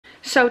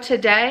So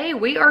today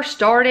we are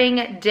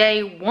starting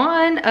day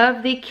one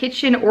of the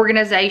kitchen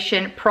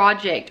organization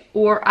project,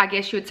 or I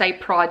guess you would say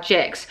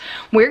projects.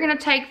 We're gonna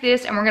take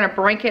this and we're gonna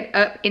break it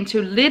up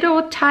into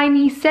little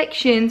tiny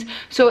sections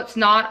so it's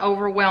not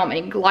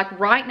overwhelming. Like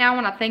right now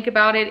when I think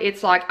about it,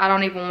 it's like I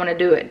don't even wanna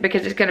do it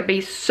because it's gonna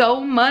be so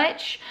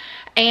much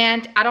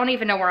and I don't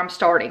even know where I'm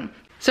starting.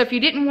 So if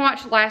you didn't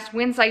watch last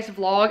Wednesday's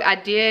vlog, I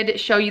did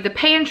show you the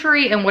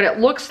pantry and what it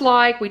looks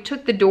like. We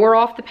took the door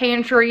off the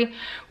pantry,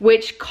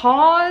 which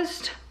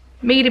caused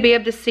me to be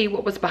able to see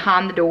what was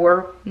behind the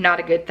door. Not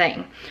a good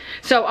thing.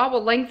 So I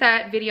will link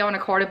that video in a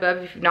card above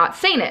if you've not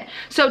seen it.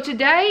 So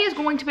today is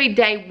going to be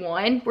day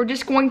one. We're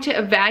just going to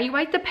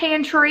evaluate the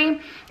pantry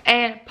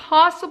and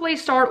possibly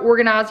start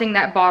organizing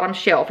that bottom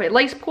shelf. At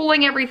least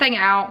pulling everything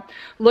out,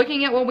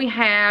 looking at what we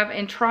have,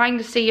 and trying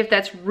to see if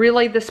that's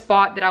really the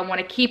spot that I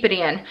want to keep it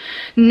in.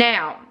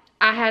 Now,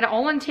 I had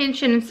all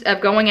intentions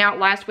of going out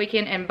last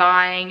weekend and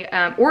buying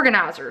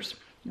organizers.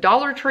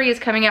 Dollar Tree is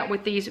coming out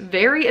with these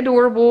very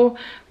adorable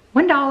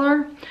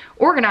 $1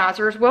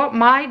 organizers. Well,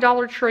 my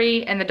Dollar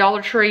Tree and the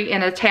Dollar Tree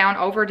in a town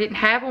over didn't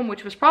have them,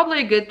 which was probably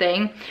a good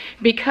thing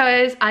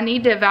because I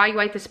need to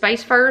evaluate the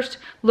space first,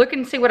 look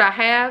and see what I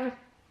have.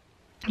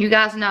 You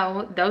guys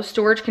know those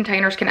storage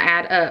containers can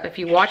add up. If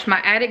you watch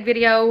my attic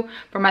video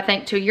from I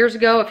think 2 years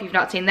ago, if you've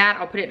not seen that,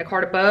 I'll put it in a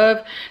card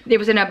above. There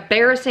was an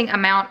embarrassing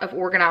amount of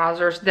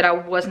organizers that I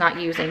was not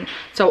using.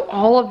 So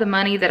all of the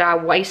money that I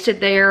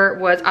wasted there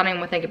was, I don't even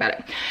want to think about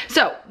it.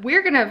 So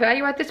we're gonna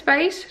evaluate the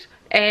space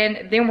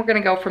and then we're gonna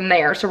go from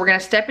there. So we're gonna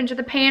step into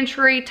the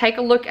pantry, take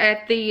a look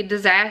at the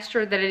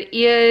disaster that it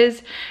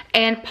is,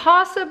 and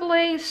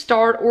possibly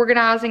start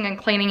organizing and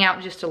cleaning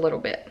out just a little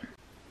bit.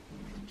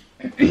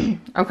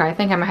 Okay, I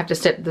think I'm gonna have to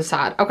step to the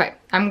side. Okay,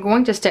 I'm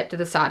going to step to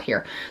the side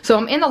here. So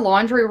I'm in the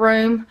laundry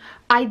room.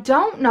 I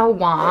don't know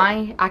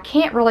why. I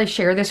can't really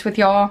share this with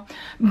y'all,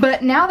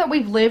 but now that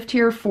we've lived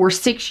here for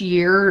 6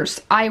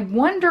 years, I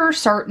wonder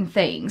certain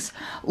things.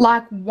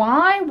 Like,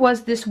 why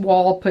was this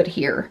wall put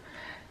here?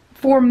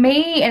 For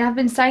me, and I've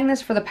been saying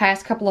this for the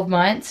past couple of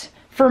months,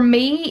 for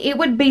me, it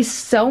would be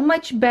so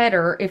much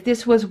better if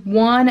this was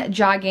one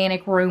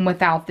gigantic room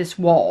without this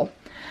wall.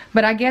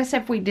 But I guess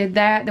if we did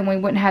that, then we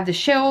wouldn't have the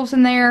shelves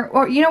in there.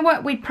 Or you know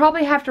what? We'd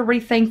probably have to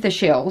rethink the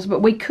shelves.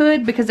 But we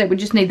could, because it would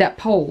just need that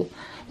pole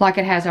like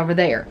it has over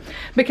there.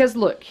 Because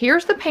look,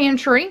 here's the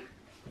pantry.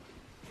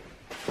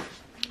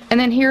 And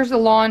then here's the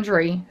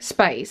laundry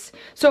space.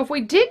 So if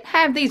we didn't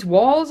have these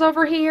walls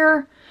over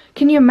here,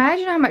 can you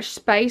imagine how much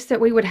space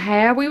that we would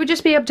have? We would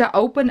just be able to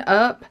open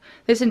up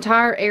this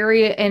entire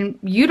area and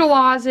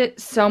utilize it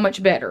so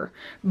much better.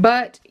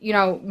 But, you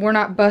know, we're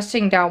not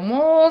busting down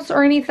walls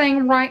or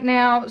anything right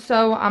now,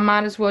 so I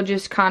might as well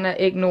just kind of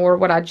ignore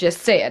what I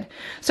just said.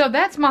 So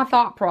that's my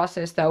thought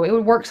process, though. It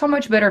would work so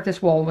much better if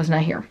this wall was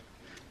not here.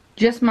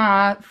 Just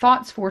my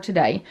thoughts for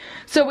today.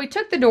 So we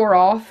took the door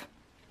off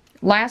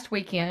last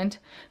weekend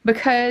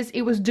because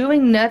it was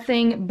doing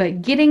nothing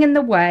but getting in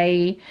the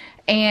way,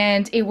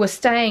 and it was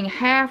staying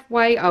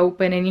halfway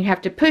open, and you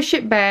have to push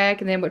it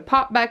back and then it would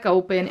pop back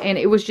open, and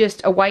it was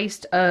just a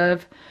waste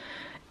of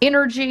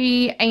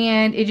energy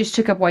and it just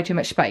took up way too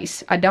much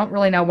space. I don't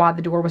really know why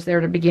the door was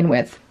there to begin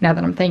with, now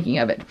that I'm thinking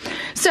of it.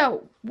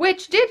 So,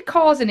 which did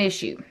cause an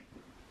issue.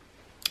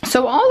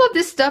 So all of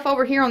this stuff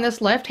over here on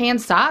this left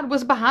hand side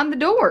was behind the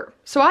door,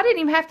 so I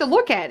didn't even have to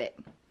look at it.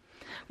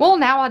 Well,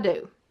 now I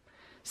do.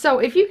 So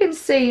if you can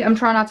see, I'm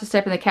trying not to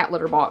step in the cat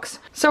litter box.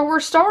 So we're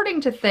starting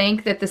to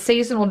think that the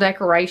seasonal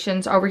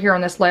decorations over here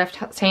on this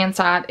left hand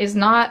side is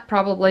not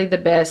probably the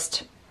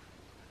best.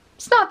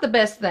 It's not the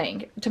best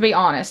thing, to be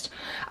honest.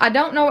 I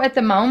don't know at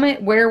the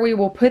moment where we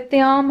will put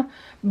them,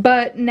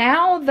 but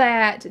now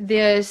that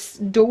this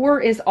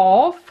door is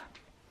off,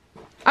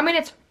 I mean,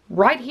 it's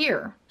right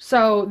here.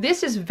 So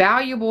this is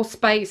valuable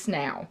space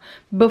now.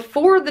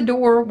 Before the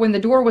door, when the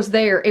door was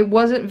there, it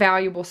wasn't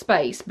valuable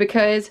space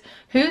because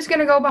who's going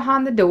to go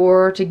behind the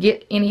door to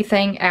get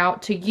anything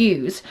out to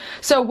use?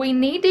 So we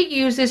need to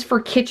use this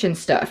for kitchen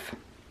stuff.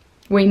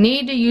 We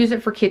need to use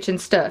it for kitchen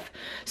stuff.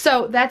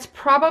 So that's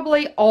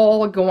probably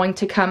all going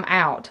to come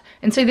out.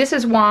 And see, this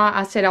is why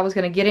I said I was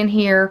going to get in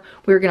here.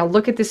 We were going to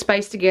look at this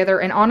space together.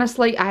 And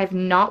honestly, I have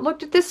not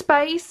looked at this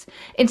space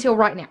until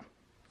right now.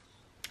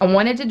 I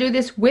wanted to do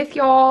this with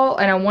y'all,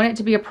 and I want it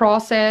to be a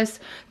process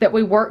that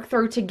we work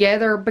through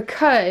together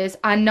because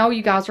I know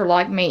you guys are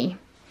like me.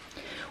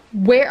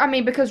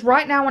 Because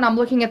right now when I'm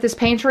looking at this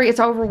pantry,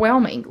 it's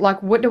overwhelming.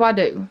 Like, what do I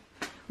do?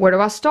 Where do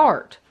I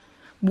start?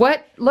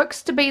 What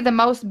looks to be the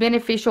most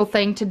beneficial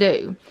thing to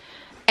do?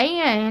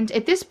 And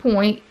at this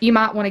point, you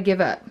might want to give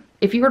up.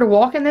 If you were to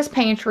walk in this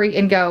pantry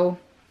and go,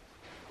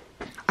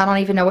 I don't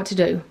even know what to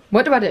do.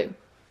 What do I do?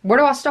 Where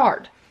do I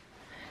start?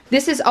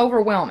 This is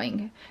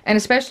overwhelming, and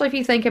especially if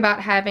you think about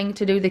having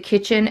to do the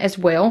kitchen as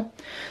well.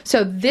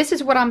 So this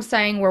is what I'm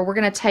saying, where we're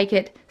going to take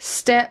it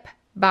step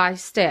by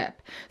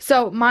step.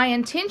 So my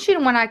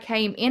intention when I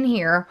came in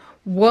here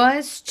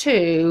was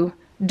to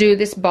do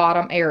this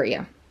bottom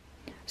area.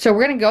 So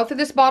we're going to go through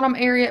this bottom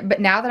area, but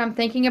now that I'm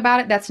thinking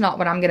about it, that's not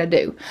what I'm going to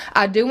do.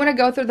 I do want to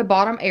go through the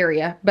bottom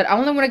area, but I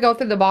only want to go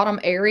through the bottom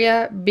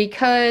area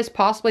because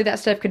possibly that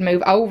stuff could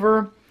move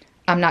over.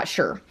 I'm not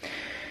sure.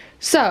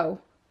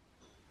 So,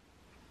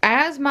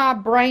 as my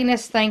brain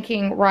is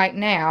thinking right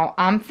now,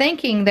 I'm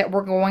thinking that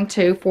we're going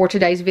to, for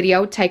today's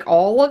video, take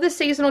all of the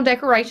seasonal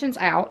decorations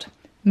out,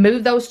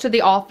 move those to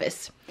the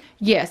office.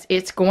 Yes,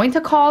 it's going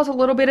to cause a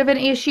little bit of an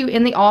issue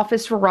in the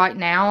office for right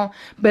now,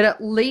 but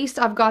at least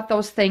I've got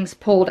those things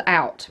pulled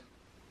out.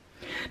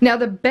 Now,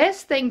 the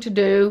best thing to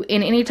do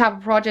in any type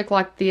of project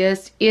like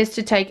this is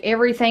to take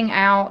everything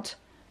out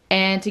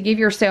and to give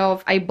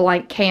yourself a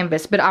blank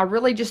canvas, but I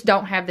really just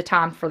don't have the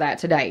time for that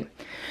today.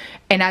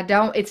 And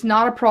it's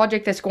not a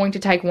project that's going to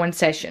take one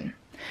session.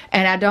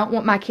 And I don't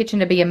want my kitchen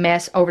to be a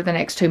mess over the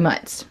next 2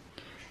 months.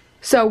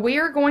 So we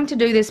are going to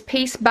do this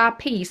piece by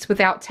piece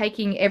without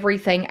taking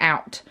everything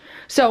out.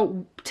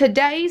 So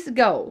today's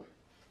goal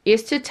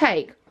is to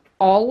take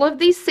all of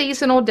these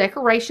seasonal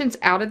decorations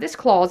out of this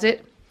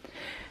closet,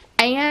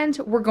 and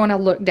we're going to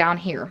look down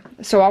here.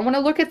 So I want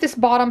to look at this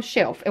bottom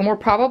shelf, and we're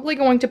probably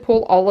going to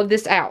pull all of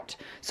this out.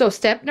 So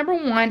step number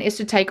 1 is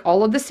to take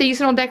all of the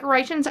seasonal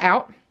decorations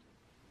out.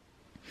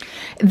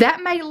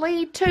 That may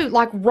lead to,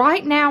 like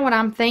right now what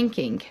I'm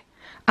thinking,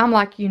 I'm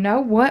like, you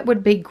know what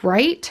would be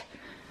great?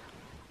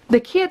 The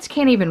kids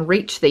can't even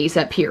reach these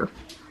up here.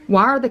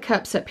 Why are the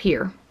cups up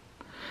here?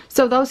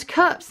 So those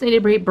cups need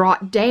to be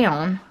brought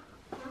down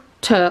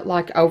to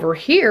like over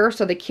here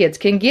so the kids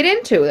can get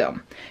into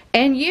them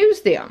and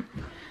use them.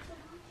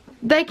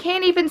 They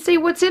can't even see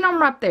what's in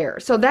them right there.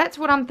 So that's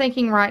what I'm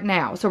thinking right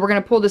now. So we're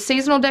going to pull the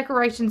seasonal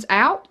decorations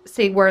out,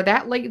 see where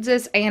that leads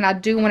us, and I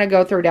do want to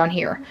go through down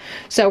here.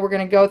 So we're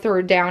going to go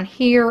through down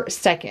here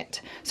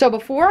second. So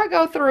before I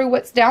go through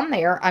what's down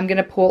there, I'm going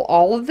to pull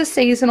all of the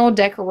seasonal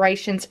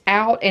decorations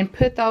out and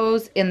put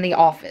those in the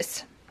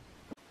office.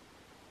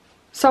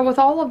 So with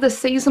all of the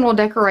seasonal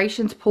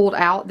decorations pulled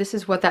out, this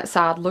is what that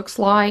side looks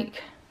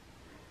like.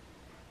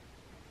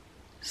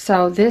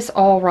 So this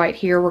all right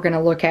here we're going to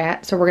look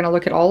at. So we're going to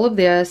look at all of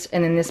this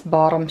and then this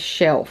bottom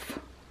shelf.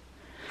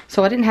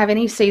 So I didn't have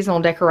any seasonal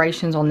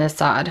decorations on this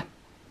side.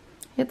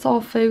 It's all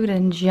food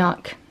and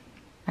junk,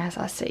 as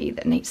I see,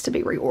 that needs to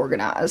be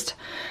reorganized.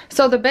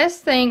 So the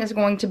best thing is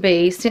going to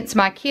be, since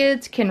my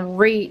kids can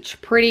reach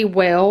pretty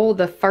well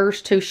the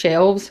first 2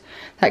 shelves,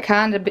 that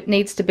kind of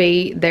needs to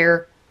be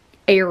their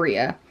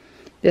area.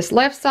 This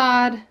left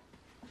side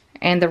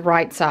and the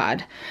right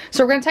side.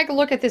 So we're going to take a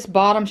look at this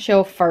bottom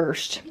shelf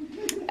first.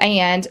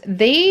 And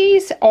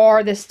these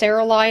are the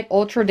Sterilite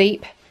Ultra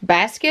Deep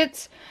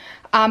baskets.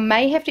 I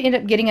may have to end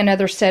up getting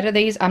another set of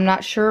these. I'm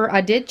not sure. I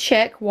did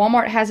check.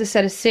 Walmart has a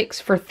set of 6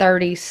 for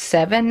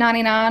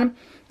 $37.99.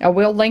 I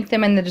will link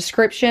them in the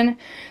description.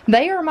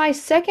 They are my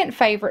second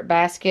favorite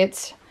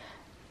baskets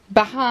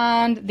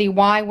behind the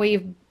Why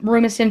Weave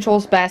Room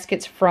Essentials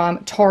baskets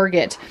from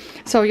Target.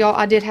 So y'all,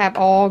 I did have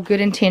all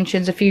good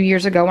intentions a few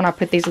years ago when I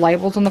put these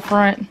labels on the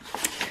front.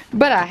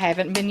 But I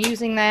haven't been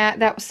using that.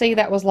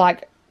 That was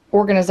like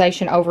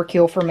organization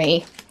overkill for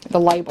me, the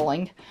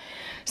labeling.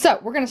 So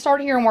we're going to start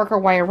here and work our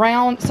way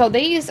around. So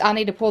these, I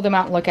need to pull them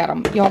out and look at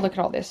them. Y'all look at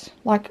all this.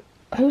 Like,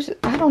 whose is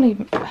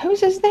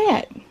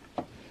that?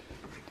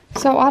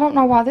 So I don't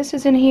know why this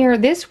is in here.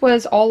 This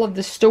was all of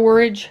the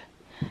storage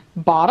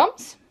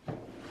bottoms.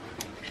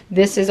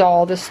 This is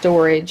all the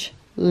storage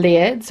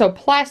lids. So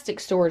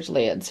plastic storage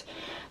lids.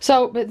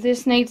 So, but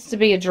this needs to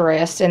be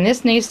addressed and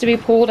this needs to be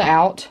pulled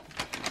out.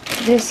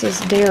 This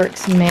is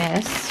Derek's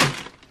mess.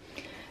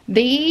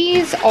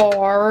 These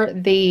are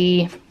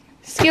the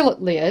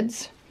skillet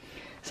lids.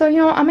 So, you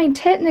know, I mean,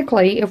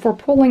 technically, if we're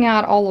pulling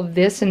out all of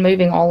this and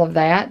moving all of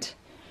that,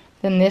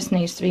 then this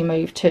needs to be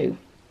moved too.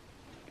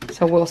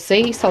 So, we'll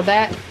see. So,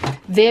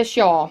 this,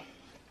 y'all,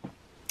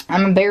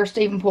 I'm embarrassed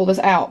to even pull this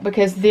out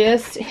because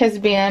this has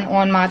been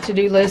on my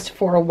to-do list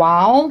for a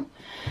while.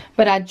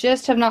 But I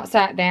just have not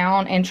sat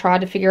down and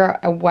tried to figure out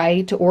a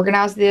way to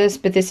organize this.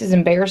 But this is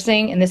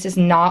embarrassing, and this is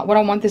not what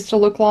I want this to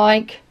look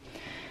like.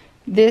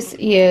 This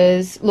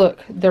is,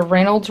 look, the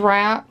Reynolds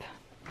wrap.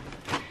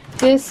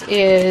 This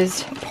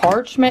is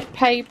parchment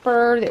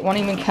paper that won't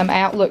even come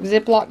out. Look,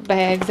 Ziploc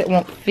bags that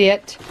won't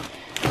fit.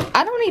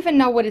 I don't even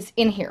know what is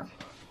in here.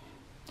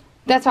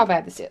 That's how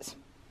bad this is.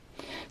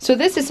 So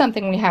this is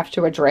something we have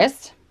to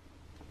address.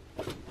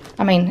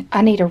 I mean,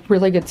 I need a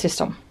really good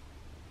system.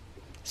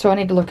 So I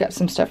need to look up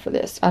some stuff for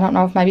this. I don't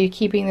know if maybe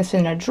keeping this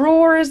in a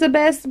drawer is the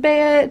best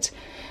bet.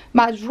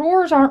 My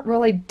drawers aren't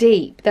really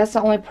deep. That's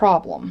the only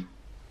problem.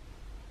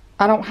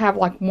 I don't have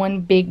like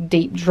one big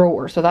deep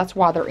drawer, so that's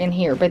why they're in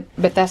here, but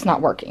that's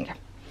not working.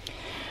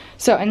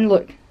 So, and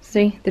look,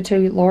 see the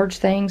 2 large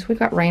things? We've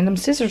got random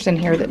scissors in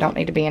here that don't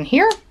need to be in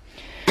here.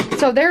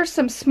 So there's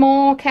some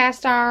small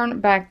cast iron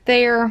back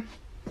there.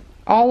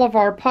 All of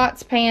our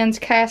pots, pans,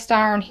 cast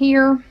iron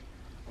here.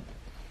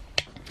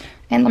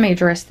 And let me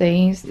address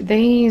these.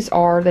 These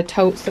are the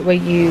totes that we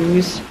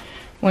use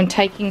when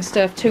taking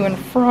stuff to and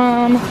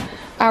from.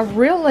 I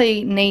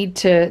really need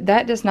to,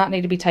 that does not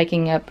need to be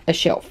taking up a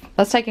shelf.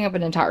 That's taking up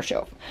an entire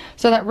shelf.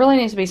 So that really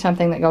needs to be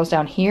something that goes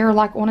down here,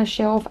 like on a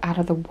shelf, out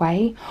of the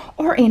way,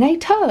 or in a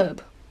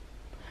tub.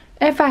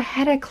 If I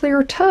had a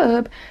clear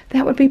tub,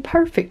 that would be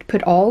perfect.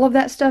 Put all of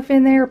that stuff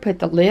in there, put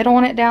the lid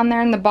on it down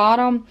there in the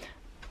bottom.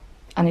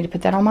 I need to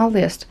put that on my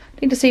list.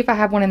 I need to see if I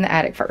have one in the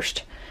attic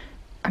first.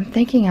 I'm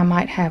thinking I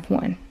might have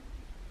one,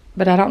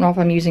 but I don't know if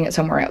I'm using it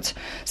somewhere else.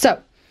 So,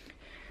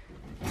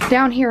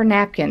 down here,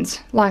 napkins.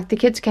 Like, the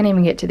kids can't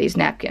even get to these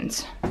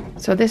napkins.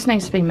 So this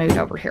needs to be moved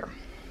over here.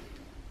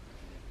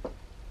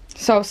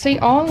 So see,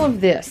 all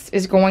of this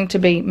is going to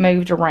be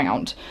moved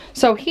around.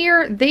 So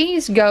here,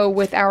 these go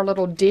with our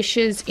little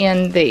dishes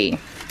in the,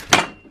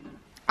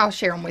 I'll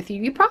share them with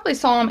you. You probably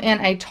saw them in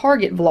a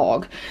Target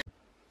vlog.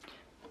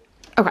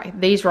 Okay,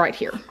 these right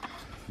here.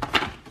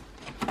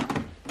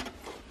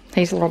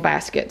 These little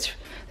baskets.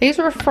 These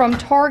were from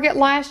Target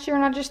last year,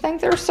 and I just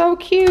think they're so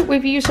cute.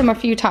 We've used them a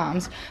few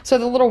times. So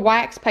the little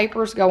wax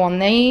papers go on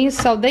these.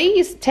 So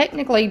these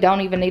technically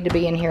don't even need to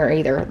be in here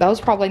either. Those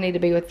probably need to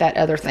be with that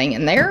other thing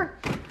in there.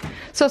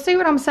 So see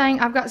what I'm saying?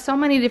 I've got so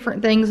many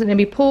different things that can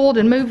be pulled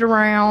and moved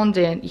around,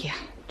 and yeah,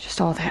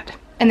 just all that.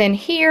 And then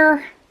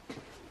here,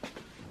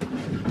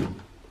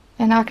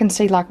 and I can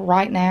see like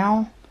right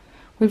now,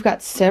 we've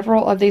got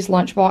several of these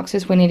lunch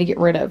boxes we need to get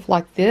rid of.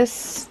 Like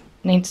this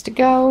needs to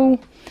go.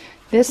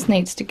 This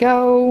needs to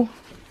go.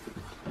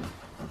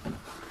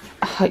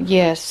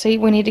 Yes, see,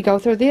 we need to go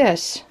through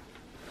this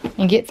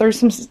and get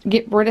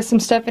rid of some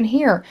stuff in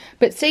here.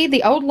 But see,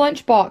 the old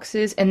lunch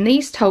boxes and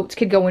these totes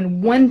could go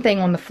in one thing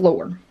on the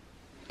floor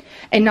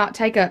and not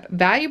take up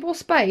valuable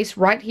space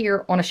right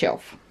here on a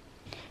shelf.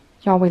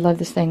 Y'all, we love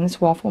this thing, this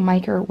waffle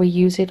maker. We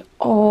use it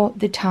all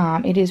the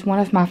time. It is one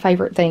of my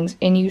favorite things,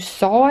 and you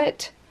saw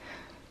it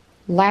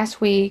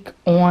last week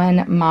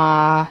on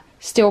my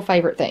still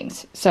favorite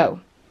things. So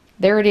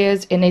there it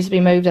is. It needs to be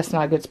moved. That's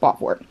not a good spot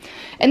for it.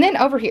 And then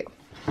over here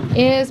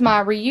is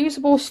my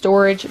reusable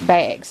storage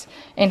bags.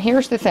 And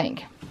here's the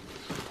thing.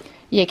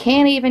 You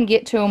can't even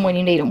get to them when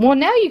you need them. Well,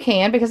 now you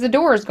can because the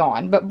door is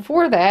gone. But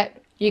before that,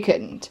 you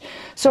couldn't.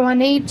 So I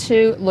need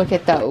to look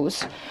at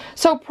those.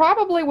 So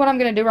probably what I'm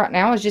going to do right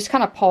now is just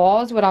kind of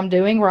pause what I'm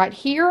doing right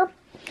here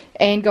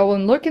and go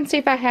and look and see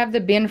if I have the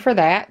bin for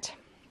that.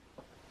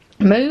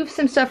 Move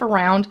some stuff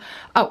around.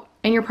 Oh,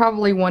 and you're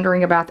probably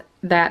wondering about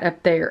that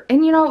up there.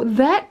 And you know,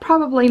 that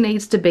probably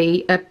needs to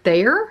be up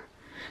there.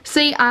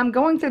 See, I'm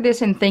going through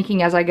this and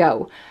thinking as I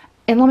go.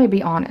 And let me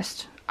be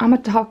honest. I'm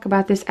going to talk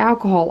about this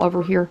alcohol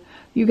over here.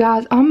 You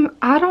guys,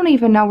 I don't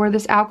even know where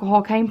this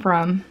alcohol came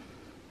from.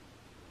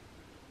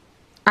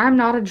 I'm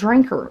not a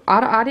drinker.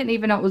 I didn't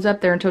even know it was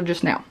up there until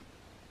just now.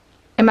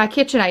 And my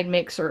KitchenAid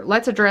mixer,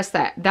 let's address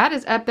that. That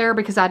is up there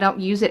because I don't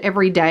use it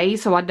every day,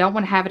 so I don't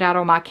want to have it out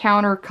on my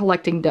counter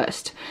collecting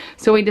dust.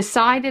 So we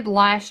decided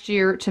last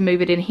year to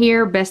move it in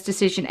here. Best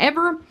decision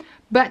ever,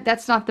 but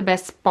that's not the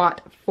best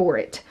spot for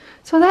it.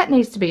 So that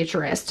needs to be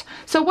addressed.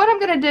 So what I'm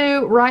going to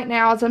do right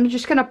now is I'm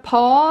just going to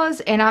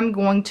pause and I'm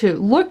going to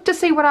look to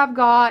see what I've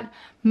got,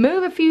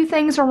 move a few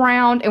things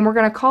around, and we're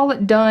going to call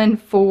it done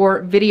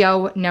for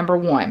video number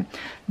 1.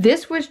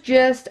 This was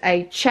just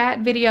a chat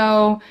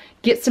video,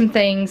 get some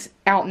things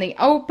out in the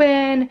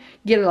open,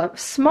 get a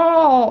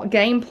small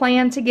game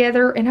plan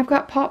together, and I've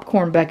got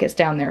popcorn buckets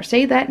down there.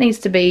 See, that needs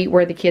to be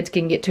where the kids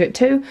can get to it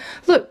too.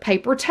 Look,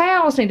 paper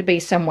towels need to be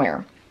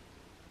somewhere.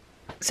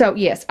 So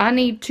yes, I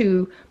need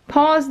to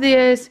pause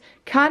this,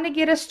 kind of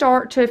get a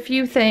start to a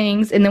few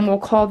things, and then we'll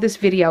call this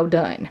video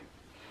done.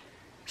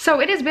 So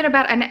it has been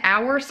about an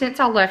hour since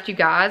I left you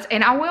guys,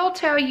 and I will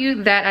tell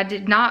you that I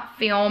did not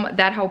film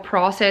that whole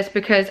process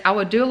because I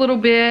would do a little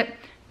bit,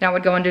 then I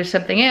would go and do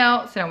something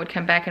else, and I would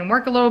come back and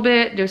work a little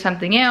bit, do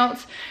something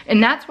else,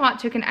 and that's why it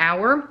took an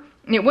hour.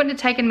 It wouldn't have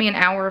taken me an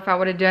hour if I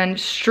would have done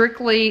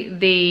strictly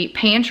the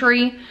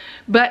pantry,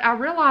 but I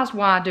realized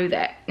why I do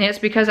that. And it's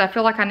because I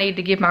feel like I need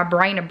to give my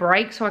brain a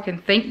break so I can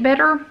think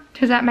better.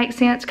 Does that make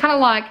sense? Kind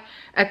of like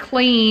a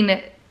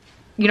clean,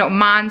 you know,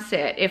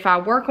 mindset. If I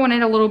work on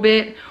it a little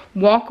bit,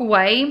 walk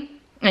away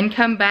and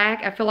come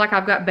back, I feel like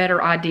I've got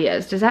better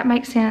ideas. Does that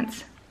make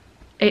sense?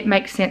 It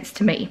makes sense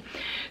to me.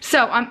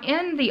 So I'm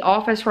in the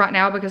office right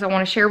now because I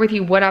want to share with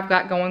you what I've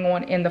got going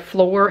on in the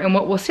floor, and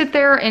what will sit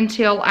there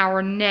until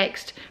our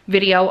next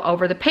video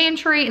over the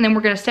pantry, and then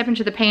we're going to step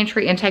into the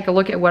pantry and take a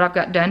look at what I've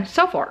got done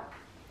so far.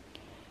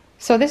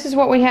 So this is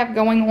what we have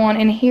going on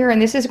in here,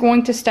 and this is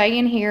going to stay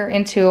in here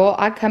until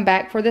I come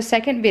back for the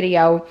second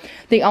video.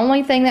 The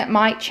only thing that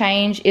might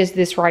change is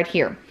this right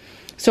here.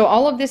 So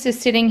all of this is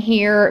sitting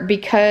here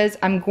because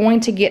I'm going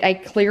to get a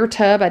clear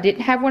tub. I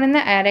didn't have one in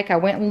the attic. I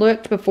went and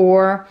looked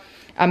before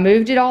I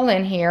moved it all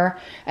in here,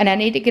 and I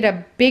need to get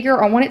a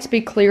bigger, I want it to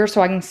be clear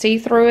so I can see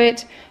through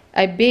it,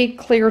 a big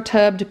clear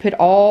tub to put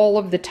all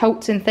of the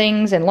totes and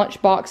things and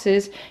lunch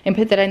boxes and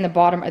put that in the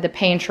bottom of the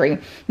pantry.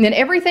 And then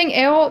everything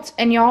else,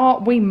 and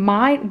y'all, we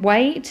might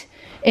wait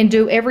and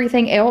do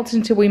everything else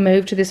until we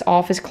move to this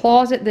office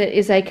closet that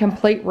is a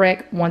complete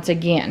wreck once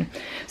again.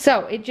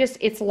 So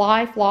it's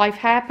life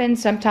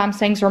happens. Sometimes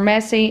things are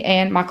messy,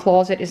 and my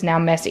closet is now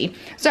messy.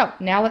 So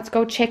now let's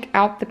go check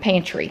out the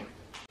pantry.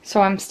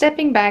 So I'm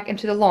stepping back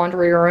into the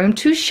laundry room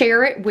to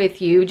share it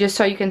with you just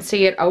so you can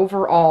see it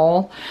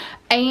overall.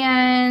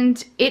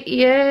 And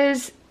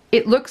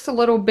it looks a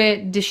little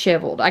bit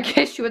disheveled, I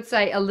guess you would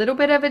say. A little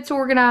bit of it's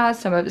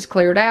organized, some of it's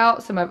cleared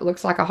out, some of it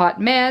looks like a hot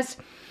mess.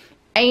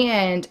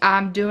 And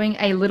I'm doing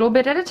a little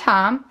bit at a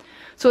time.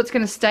 So it's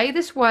going to stay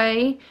this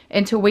way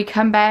until we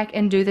come back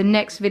and do the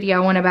next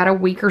video in about a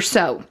week or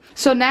so.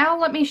 So now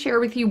let me share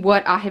with you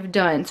what I have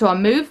done. So I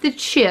moved the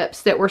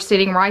chips that were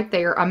sitting right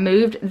there. I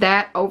moved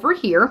that over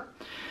here.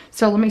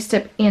 So let me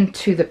step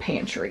into the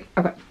pantry.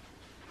 Okay.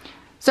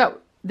 So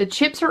the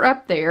chips are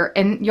up there,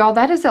 and y'all,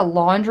 that is a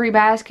laundry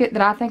basket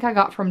that I think I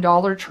got from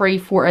Dollar Tree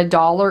for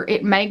 $1.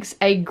 It makes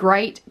a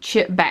great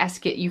chip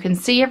basket. You can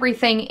see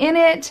everything in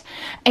it,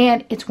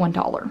 and it's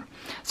 $1.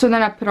 So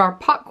then I put our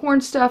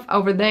popcorn stuff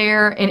over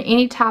there, and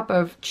any type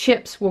of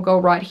chips will go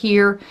right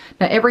here.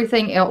 Now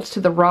everything else to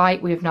the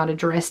right, we have not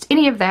addressed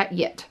any of that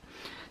yet.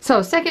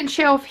 So second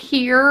shelf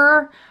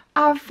here,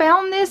 I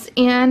found this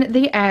in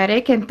the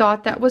attic and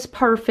thought that was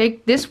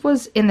perfect. This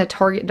was in the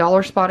Target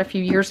dollar spot a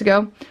few years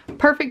ago.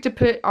 Perfect to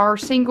put our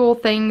single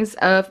things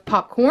of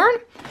popcorn.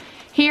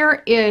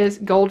 Here is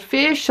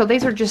goldfish. So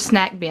these are just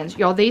snack bins.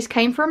 Y'all, these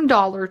came from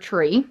Dollar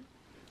Tree.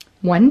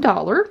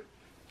 $1.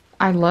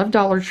 I love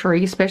Dollar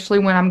Tree, especially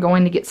when I'm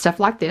going to get stuff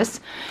like this.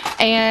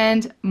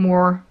 And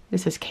more,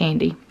 this is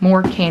candy.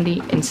 More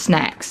candy and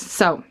snacks.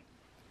 So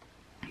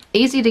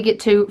easy to get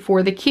to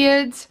for the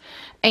kids.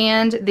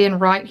 And then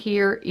right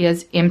here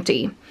is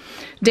empty.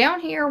 Down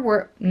here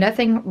we're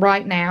nothing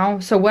right now.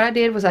 So what I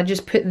did was I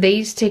just put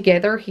these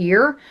together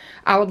here.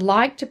 I would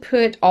like to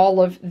put all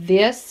of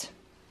this.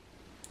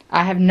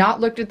 I have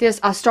not looked at this.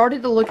 I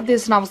started to look at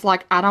this and I was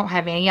like, I don't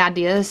have any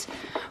ideas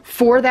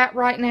for that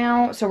right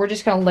now. So we're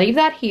just going to leave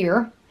that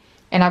here.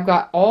 And I've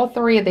got all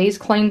three of these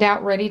cleaned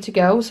out, ready to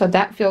go. So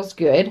that feels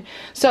good.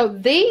 So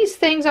these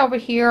things over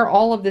here,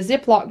 all of the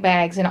Ziploc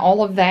bags and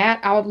all of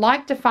that, I would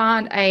like to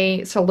find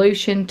a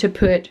solution to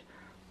put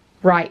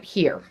right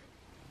here.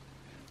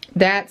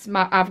 That's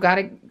my, I've got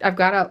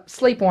to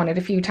sleep on it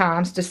a few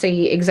times to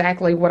see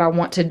exactly what I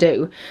want to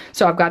do.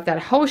 So I've got that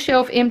whole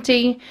shelf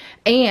empty,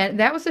 and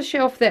that was the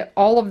shelf that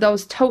all of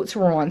those totes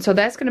were on. So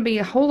that's going to be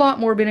a whole lot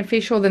more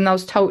beneficial than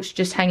those totes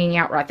just hanging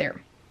out right there.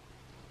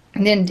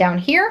 And then down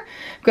here,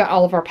 we've got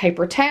all of our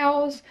paper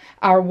towels,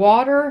 our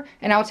water,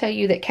 and I'll tell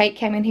you that Kate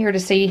came in here to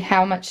see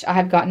how much I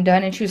have gotten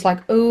done, and she was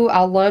like, ooh, I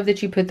love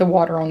that you put the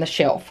water on the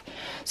shelf.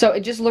 So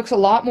it just looks a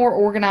lot more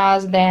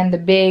organized than the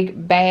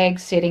big bag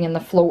sitting in the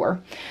floor.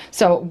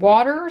 So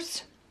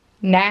waters,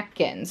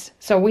 napkins.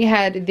 So we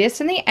had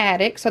this in the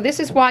attic. So this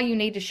is why you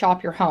need to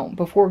shop your home.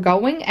 Before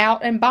going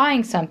out and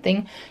buying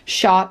something,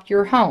 shop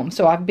your home.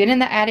 So I've been in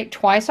the attic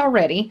twice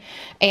already,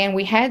 and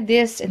we had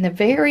this in the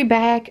very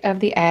back of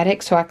the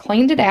attic. So I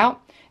cleaned it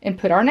out and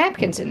put our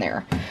napkins in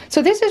there.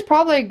 So this is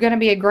probably going to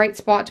be a great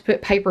spot to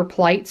put paper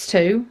plates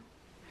too.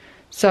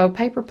 So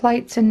paper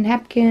plates and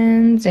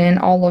napkins and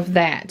all of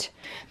that.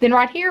 Then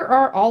right here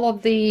are all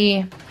of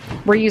the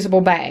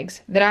reusable bags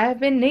that I have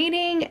been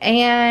needing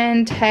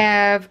and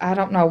have, I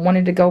don't know,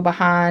 wanted to go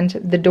behind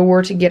the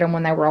door to get them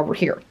when they were over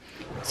here.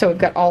 So we've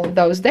got all of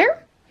those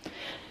there.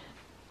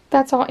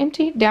 That's all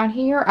empty. Down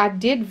here, I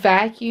did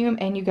vacuum,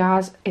 and you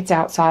guys, it's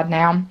outside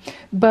now.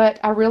 But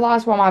I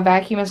realized while my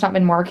vacuum has not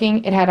been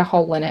working, it had a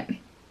hole in it.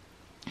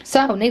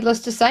 So, needless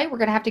to say, we're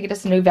going to have to get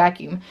us a new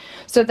vacuum.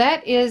 So,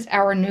 that is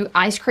our new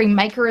ice cream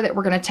maker that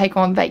we're going to take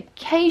on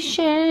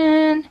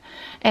vacation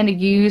and to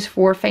use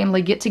for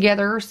family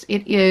get-togethers.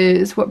 It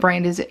is, what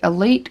brand is it?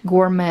 Elite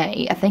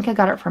Gourmet. I think I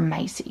got it from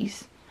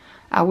Macy's.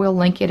 I will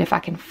link it if I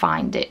can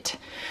find it.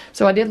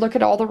 So, I did look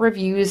at all the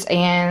reviews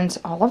and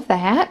all of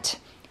that.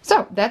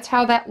 So, that's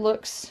how that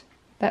looks.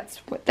 That's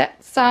what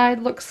that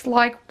side looks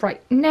like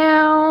right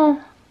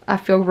now. I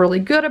feel really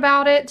good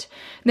about it.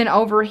 Then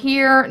over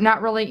here,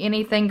 not really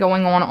anything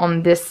going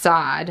on this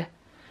side.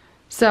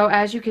 So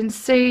as you can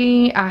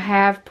see, I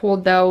have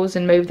pulled those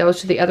and moved those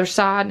to the other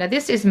side. Now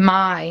this is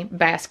my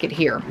basket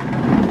here.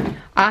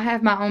 I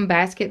have my own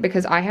basket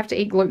because I have to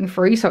eat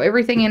gluten-free, so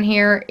everything in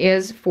here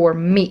is for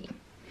me.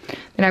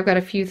 Then I've got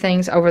a few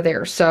things over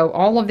there. So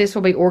all of this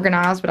will be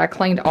organized, but I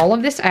cleaned all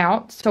of this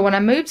out. So when I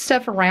moved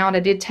stuff around, I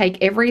did take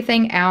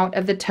everything out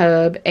of the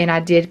tub and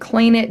I did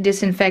clean it,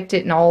 disinfect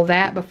it, and all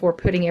that before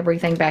putting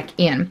everything back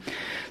in.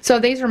 So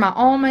these are my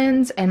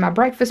almonds and my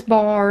breakfast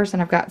bars,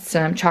 and I've got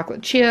some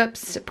chocolate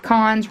chips,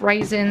 pecans,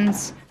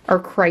 raisins, or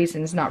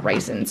craisins, not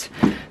raisins.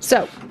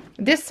 So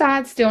this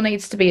side still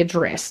needs to be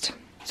addressed.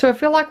 So I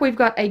feel like we've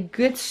got a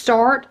good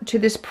start to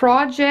this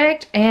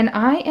project, and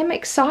I am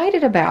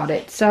excited about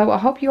it. So I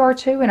hope you are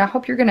too, and I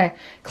hope you're going to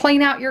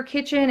clean out your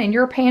kitchen and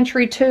your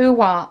pantry too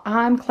while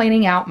I'm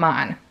cleaning out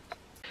mine.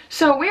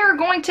 So we are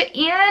going to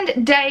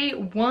end day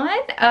 1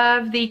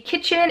 of the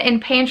kitchen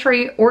and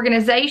pantry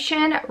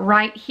organization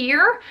right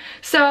here.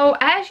 So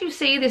as you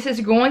see, this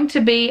is going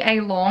to be a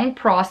long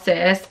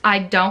process. I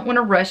don't want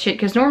to rush it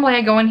because normally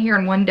I go in here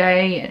in one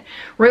day and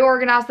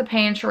reorganize the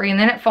pantry and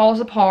then it falls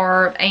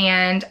apart,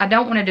 and I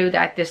don't want to do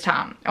that this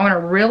time. I want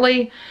to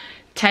really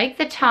take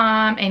the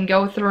time and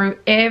go through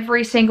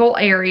every single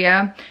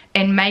area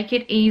and make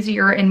it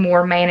easier and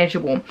more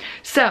manageable.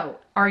 So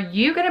are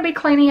you going to be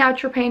cleaning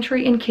out your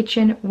pantry and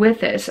kitchen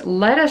with us?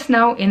 Let us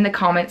know in the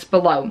comments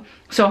below.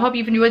 So I hope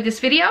you've enjoyed this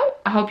video.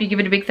 I hope you give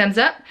it a big thumbs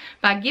up.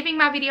 By giving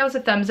my videos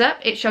a thumbs up,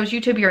 it shows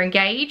YouTube you're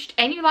engaged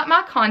and you like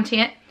my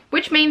content,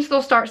 which means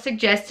they'll start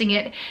suggesting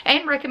it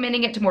and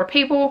recommending it to more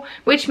people,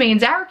 which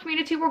means our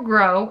community will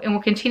grow and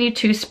will continue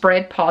to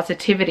spread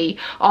positivity.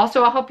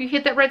 Also, I hope you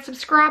hit that red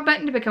subscribe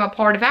button to become a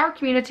part of our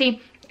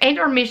community and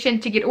our mission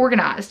to get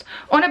organized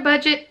on a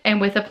budget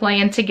and with a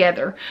plan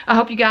together. I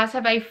hope you guys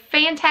have a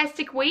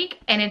fantastic week,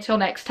 and until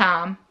next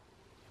time,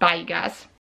 bye you guys.